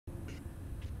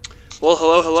Well,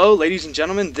 hello, ladies and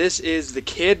gentlemen. This is the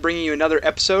Kid bringing you another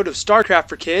episode of StarCraft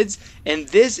for Kids, and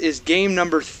this is game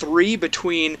number 3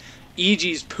 between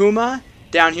EGPuma.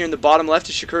 Down here in the bottom left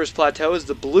of Shakura's Plateau is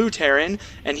the Blue Terran,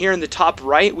 and here in the top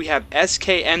right we have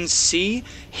SKMC,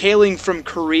 hailing from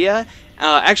Korea.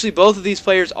 Actually, both of these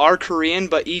players are Korean,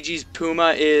 but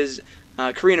EGPuma is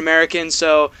Korean American,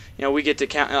 so we get to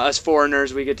count us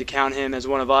foreigners. We get to count him as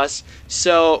one of us.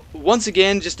 So once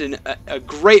again, just a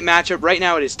great matchup. Right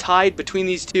now, it is tied between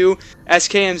these two.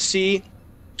 SKMC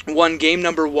won game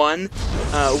number 1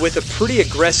 with a pretty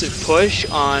aggressive push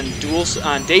on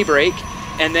Daybreak,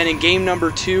 and then in game number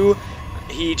 2,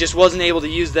 he just wasn't able to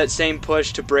use that same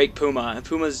push to break Puma.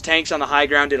 Puma's tanks on the high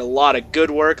ground did a lot of good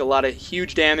work, a lot of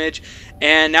huge damage,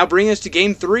 and now bringing us to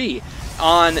game 3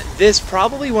 on this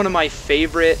probably one of my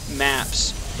favorite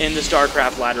maps in the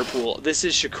StarCraft ladder pool. This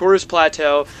is Shakura's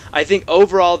Plateau. I think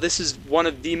overall this is one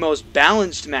of the most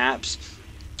balanced maps.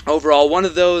 Overall, one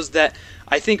of those that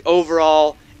I think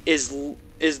overall is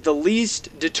the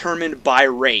least determined by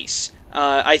race.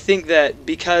 I think that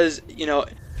because,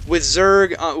 with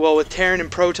Zerg, with Terran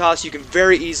and Protoss, you can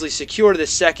very easily secure the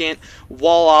second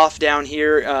wall off down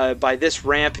here by this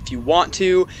ramp if you want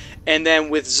to. And then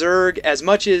with Zerg, as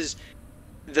much as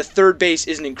the third base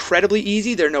isn't incredibly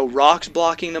easy, there are no rocks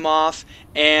blocking them off,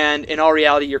 and in all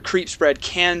reality, your creep spread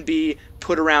can be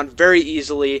put around very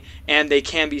easily, and they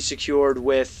can be secured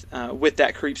with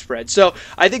that creep spread. So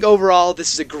I think overall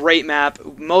this is a great map.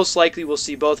 Most likely we'll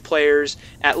see both players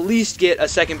at least get a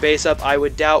second base up. I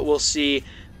would doubt we'll see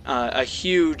a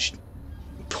huge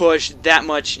push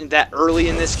that early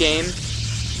in this game.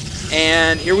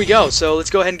 And here we go. So let's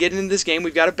go ahead and get into this game.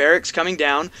 We've got a barracks coming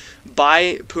down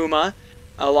by Puma,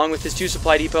 along with his 2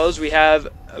 supply depots. We've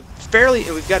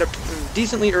got a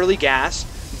decently early gas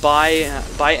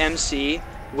by MC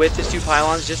with his 2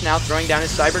 pylons just now throwing down his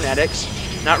cybernetics,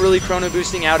 not really chrono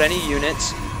boosting out any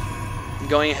units,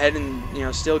 going ahead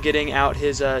and still getting out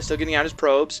his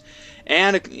probes.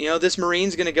 And this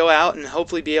Marine's going to go out and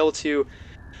hopefully be able to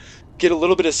get a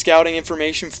little bit of scouting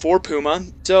information for Puma.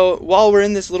 So while we're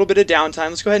in this little bit of downtime,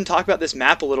 let's go ahead and talk about this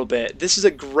map a little bit. This is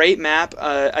a great map.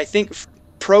 I think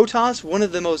Protoss, one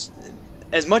of the most,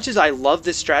 as much as I love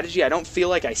this strategy, I don't feel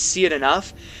like I see it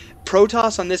enough.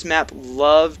 Protoss on this map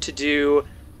love to do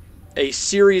a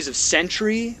series of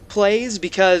sentry plays,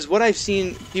 because what I've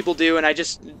seen people do, and I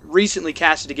just recently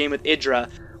casted a game with Idra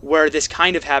where this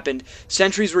kind of happened,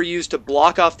 sentries were used to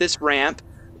block off this ramp,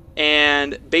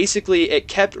 and basically it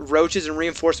kept roaches and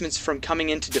reinforcements from coming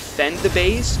in to defend the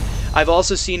base. I've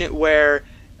also seen it where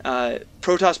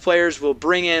Protoss players will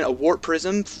bring in a warp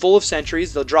prism full of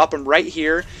sentries. They'll drop them right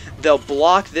here. They'll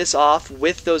block this off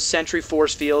with those sentry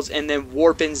force fields and then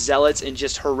warp in zealots and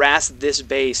just harass this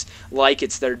base like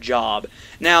it's their job.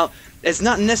 Now, it's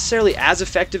not necessarily as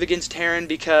effective against Terran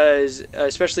because,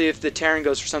 especially if the Terran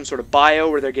goes for some sort of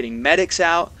bio where they're getting medics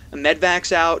out,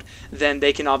 medvacs out, then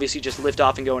they can obviously just lift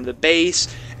off and go into the base.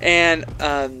 And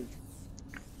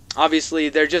obviously,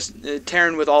 they're just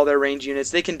Terran with all their range units.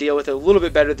 They can deal with it a little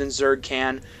bit better than Zerg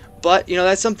can, but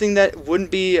that's something that wouldn't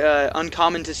be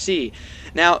uncommon to see.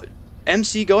 Now,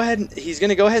 MC, he's going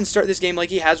to go ahead and start this game like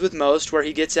he has with most, where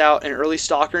he gets out an early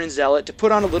Stalker and Zealot to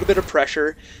put on a little bit of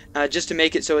pressure, just to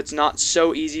make it so it's not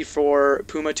so easy for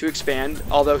Puma to expand,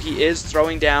 although he is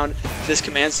throwing down this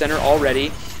command center already.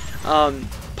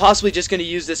 Possibly just going to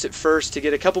use this at first to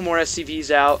get a couple more SCVs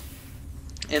out,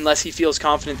 unless he feels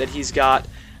confident that he's got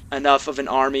enough of an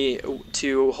army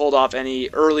to hold off any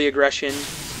early aggression.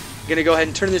 Going to go ahead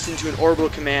and turn this into an orbital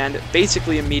command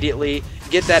basically immediately,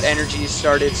 get that energy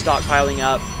started stockpiling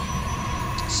up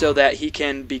so that he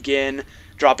can begin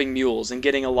dropping mules and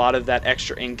getting a lot of that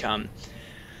extra income.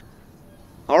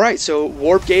 Alright, so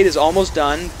Warp Gate is almost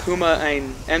done. Puma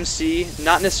and MC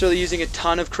not necessarily using a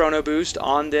ton of chrono boost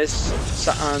on the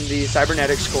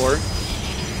cybernetics core.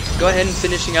 Go ahead and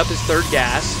finishing up his 3rd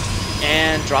gas.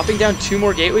 And dropping down 2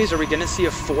 more gateways. Are we going to see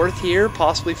a 4th here,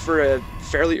 possibly for a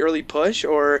fairly early push?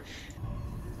 Or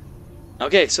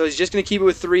okay, so he's just going to keep it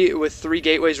with three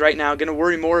gateways right now. Going to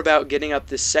worry more about getting up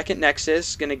this 2nd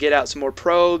nexus. Going to get out some more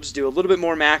probes, do a little bit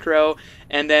more macro,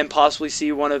 and then possibly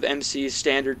see one of MC's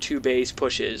standard 2 base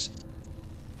pushes.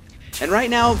 And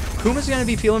right now, Puma's going to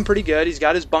be feeling pretty good. He's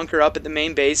got his bunker up at the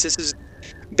main base. This is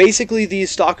basically, these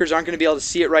stalkers aren't going to be able to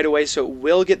see it right away, so it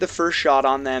will get the first shot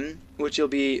on them, which will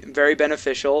be very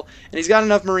beneficial. And he's got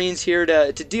enough Marines here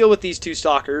to deal with these 2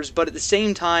 stalkers, but at the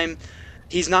same time,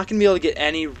 he's not going to be able to get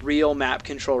any real map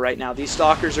control right now. These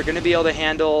stalkers are going to be able to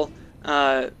handle,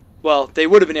 well, they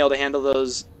would have been able to handle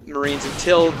those Marines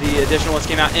until the additional ones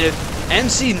came out. And if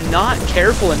MC not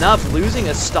careful enough losing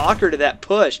a stalker to that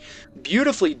push.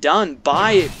 Beautifully done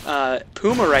by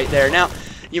Puma right there. Now,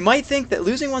 you might think that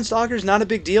losing one stalker is not a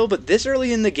big deal, but this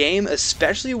early in the game,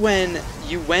 especially when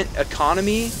you went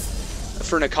economy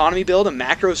for an economy build, a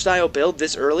macro style build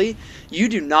this early, you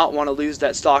do not want to lose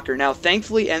that stalker. Now,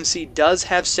 thankfully, MC does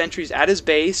have sentries at his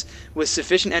base with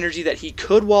sufficient energy that he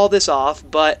could wall this off,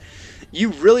 but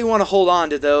you really want to hold on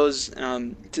to those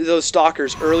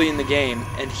stalkers early in the game.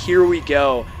 And here we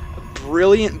go.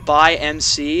 Brilliant by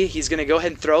MC. He's going to go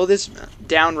ahead and throw this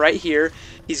down right here.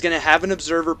 He's going to have an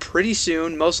observer pretty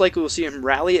soon. Most likely we'll see him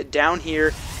rally it down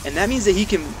here. And that means that he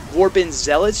can warp in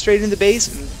zealots straight into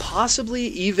base, and possibly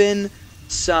even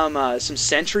some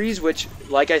sentries, which,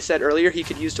 like I said earlier, he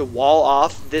could use to wall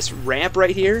off this ramp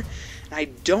right here. And I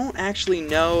don't actually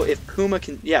know if Puma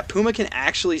can... Yeah, Puma can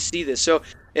actually see this. So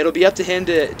it'll be up to him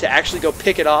to actually go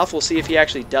pick it off. We'll see if he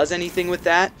actually does anything with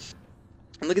that.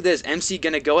 And look at this, MC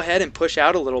going to go ahead and push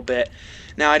out a little bit.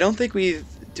 Now, I don't think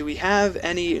do we have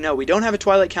any... No, we don't have a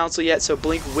Twilight Council yet, so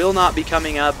Blink will not be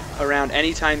coming up around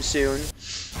anytime soon.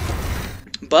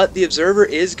 But the Observer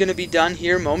is going to be done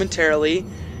here momentarily.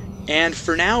 And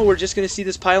for now, we're just going to see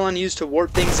this pylon used to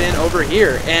warp things in over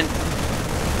here. And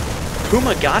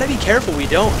Puma, gotta be careful.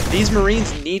 These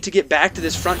Marines need to get back to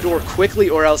this front door quickly,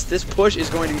 or else this push is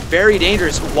going to be very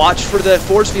dangerous. Watch for the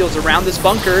force fields around this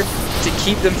bunker to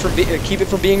keep it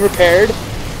from being repaired.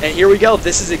 And here we go.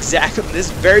 This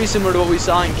is very similar to what we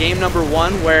saw in game number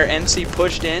 1, where MC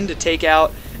pushed in to take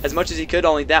out as much as he could,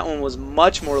 only that one was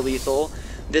much more lethal.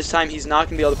 This time he's not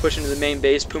going to be able to push into the main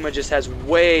base. Puma just has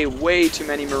way, way too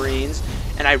many Marines.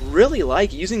 And I really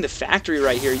like using the factory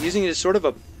right here, using it as sort of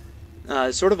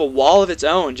a wall of its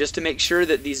own, just to make sure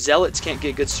that these zealots can't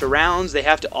get good surrounds. They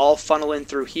have to all funnel in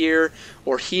through here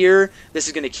or here. This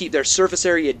is going to keep their surface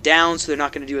area down, so they're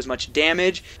not going to do as much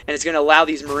damage, and it's going to allow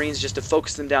these Marines just to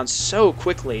focus them down so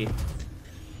quickly.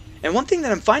 And one thing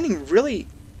that I'm finding really,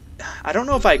 I don't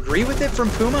know if I agree with it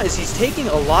from Puma, is he's taking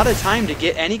a lot of time to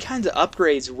get any kinds of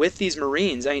upgrades with these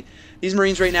Marines. I mean, these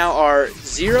Marines right now are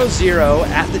 0-0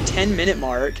 at the 10-minute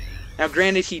mark. Now,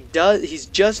 granted, he's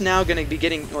just now going to be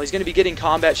getting, well, he's going to be getting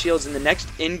combat shields in the next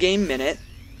in-game minute,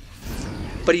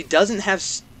 but he doesn't have,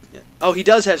 oh, he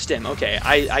does have stim. Okay,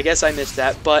 I guess I missed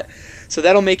that, but so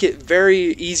that'll make it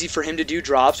very easy for him to do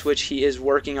drops, which he is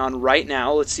working on right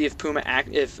now. Let's see if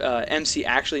MC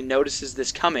actually notices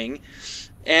this coming,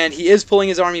 and he is pulling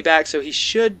his army back, so he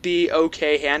should be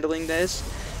okay handling this.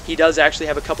 He does actually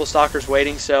have a couple stalkers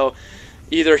waiting, so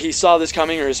either he saw this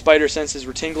coming or his spider senses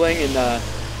were tingling, and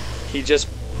he just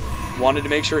wanted to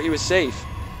make sure he was safe.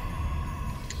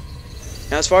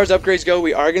 Now, as far as upgrades go,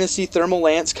 we are going to see Thermal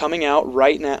Lance coming out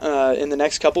right now in the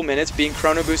next couple minutes, being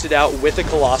chrono boosted out with a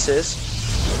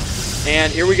Colossus.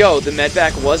 And here we go. The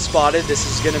medvac was spotted. This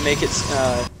is going to make it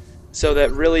so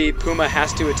that really Puma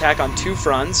has to attack on 2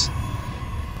 fronts.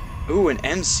 Ooh, and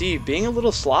MC being a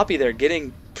little sloppy there,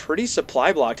 getting pretty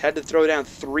supply blocked. Had to throw down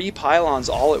 3 pylons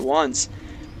all at once.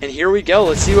 And here we go.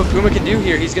 Let's see what Puma can do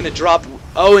here. He's going to drop...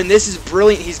 Oh, and this is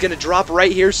brilliant. He's going to drop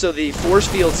right here so the force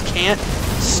fields can't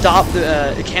stop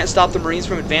the Marines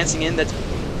from advancing in. That's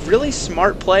really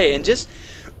smart play. And just,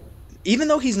 even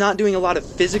though he's not doing a lot of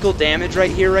physical damage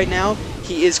right here right now,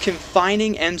 he is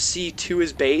confining MC to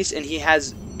his base, and he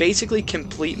has basically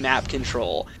complete map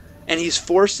control. And he's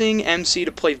forcing MC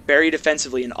to play very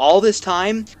defensively. And all this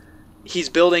time, he's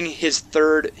building his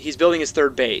third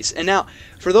base. And now,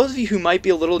 for those of you who might be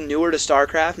a little newer to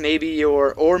StarCraft, maybe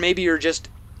you're just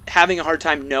having a hard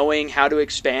time knowing how to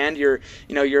expand, you're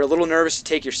a little nervous to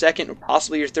take your second or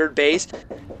possibly your third base,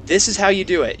 this is how you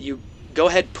do it. You go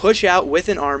ahead, push out with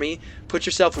an army, put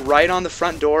yourself right on the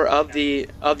front door of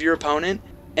your opponent,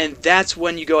 and that's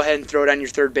when you go ahead and throw down your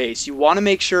third base. You want to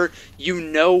make sure you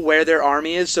know where their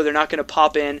army is, so they're not going to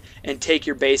pop in and take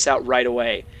your base out right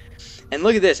away. And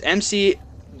look at this, MC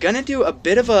gonna do a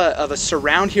bit of a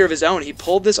surround here of his own. He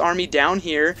pulled this army down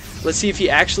here. Let's see if he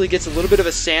actually gets a little bit of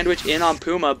a sandwich in on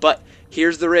Puma, but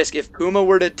here's the risk. If Puma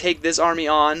were to take this army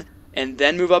on and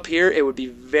then move up here, it would be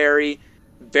very,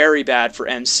 very bad for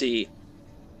MC.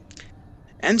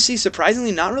 MC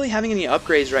surprisingly not really having any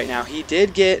upgrades right now. He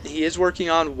is working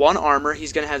on 1 armor.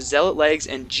 He's gonna have zealot legs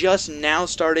and just now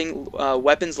starting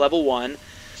weapons level 1.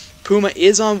 Puma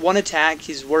is on 1 attack.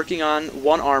 He's working on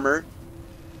 1 armor.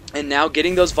 And now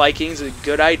getting those Vikings is a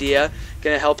good idea.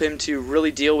 Going to help him to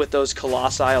really deal with those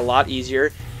Colossi a lot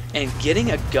easier. And getting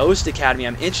a Ghost Academy.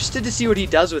 I'm interested to see what he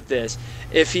does with this.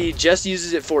 If he just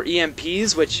uses it for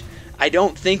EMPs, which I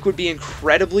don't think would be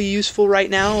incredibly useful right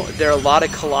now. There are a lot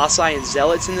of Colossi and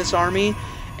Zealots in this army.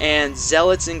 And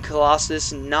Zealots and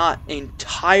Colossus not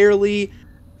entirely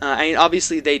I mean,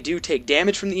 obviously they do take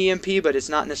damage from the EMP, but it's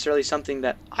not necessarily something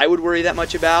that I would worry that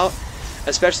much about,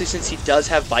 especially since he does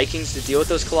have Vikings to deal with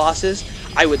those Colossus.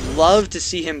 I would love to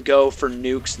see him go for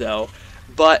nukes, though,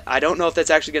 but I don't know if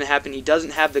that's actually going to happen. He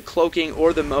doesn't have the cloaking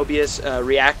or the Mobius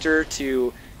reactor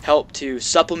to help to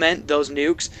supplement those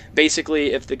nukes.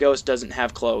 Basically, if the Ghost doesn't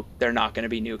have cloak, they're not going to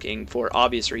be nuking for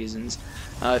obvious reasons.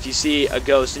 If you see a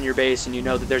Ghost in your base and you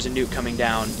know that there's a nuke coming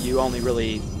down, you only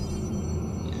really...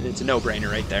 it's a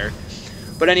no-brainer right there.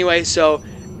 But anyway, so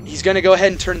he's going to go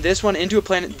ahead and turn this one into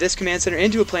a this command center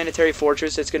into a planetary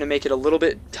fortress. It's going to make it a little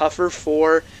bit tougher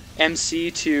for MC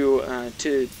to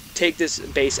take this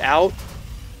base out.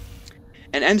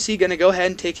 And MC going to go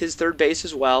ahead and take his third base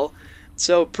as well.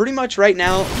 So pretty much right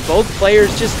now, both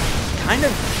players just kind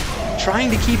of trying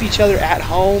to keep each other at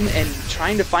home and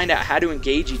trying to find out how to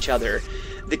engage each other.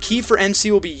 The key for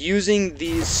MC will be using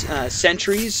these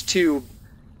sentries to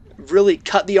really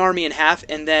cut the army in half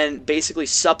and then basically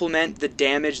supplement the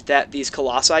damage that these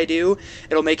Colossi do.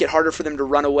 It'll make it harder for them to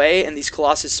run away, and these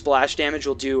Colossus splash damage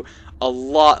will do a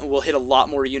lot, will hit a lot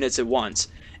more units at once.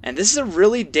 And this is a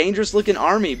really dangerous looking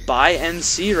army by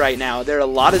MC right now. There are a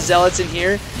lot of zealots in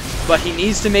here, but he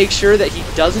needs to make sure that he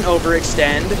doesn't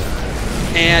overextend.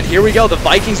 And here we go, the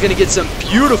Vikings going to get some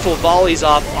beautiful volleys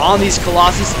off on these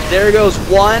Colossus. There goes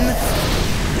one.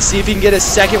 Let's see if he can get a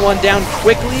second one down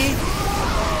quickly.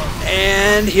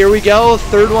 And here we go,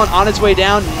 third one on its way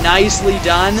down. Nicely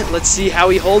done. Let's see how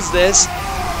he holds this.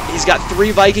 He's got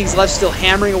 3 Vikings left, still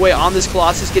hammering away on this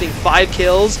Colossus, getting 5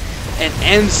 kills. And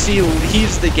MC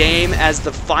leaves the game as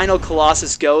the final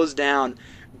Colossus goes down.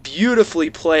 Beautifully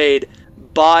played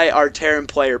by our Terran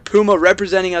player. Puma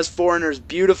representing us foreigners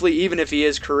beautifully, even if he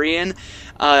is Korean.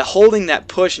 Holding that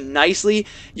push nicely.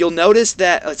 You'll notice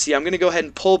that, let's see, I'm going to go ahead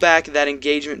and pull back that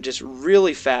engagement just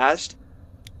really fast.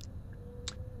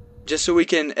 Just so we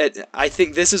can, I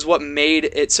think this is what made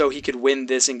it so he could win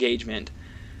this engagement.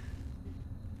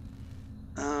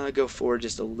 Go forward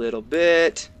just a little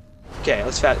bit. Okay,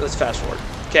 let's fast forward.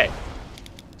 Okay,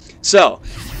 so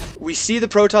we see the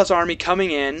Protoss army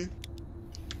coming in,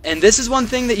 and this is one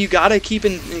thing that you gotta keep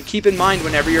in mind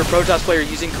whenever you're a Protoss player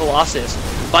using Colossus.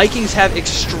 Vikings have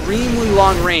extremely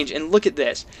long range, and look at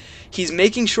this. He's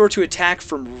making sure to attack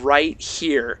from right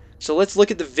here. So let's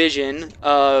look at the vision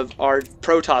of our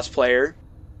Protoss player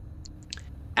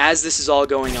as this is all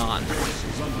going on.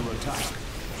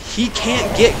 He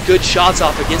can't get good shots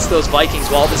off against those Vikings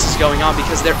while this is going on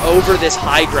because they're over this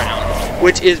high ground,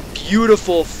 which is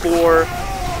beautiful for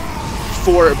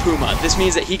Puma. This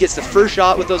means that he gets the first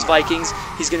shot with those Vikings.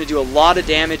 He's going to do a lot of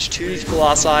damage to these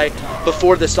Colossi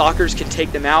before the Stalkers can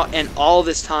take them out, and all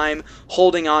this time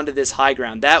holding on to this high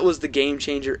ground. That was the game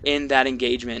changer in that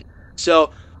engagement.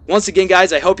 So once again,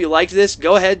 guys, I hope you liked this.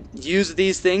 Go ahead, use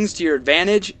these things to your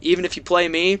advantage. Even if you play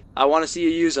me, I want to see you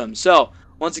use them. So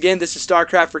once again, this is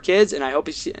StarCraft for Kids, and I hope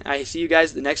I see you guys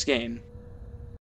at the next game.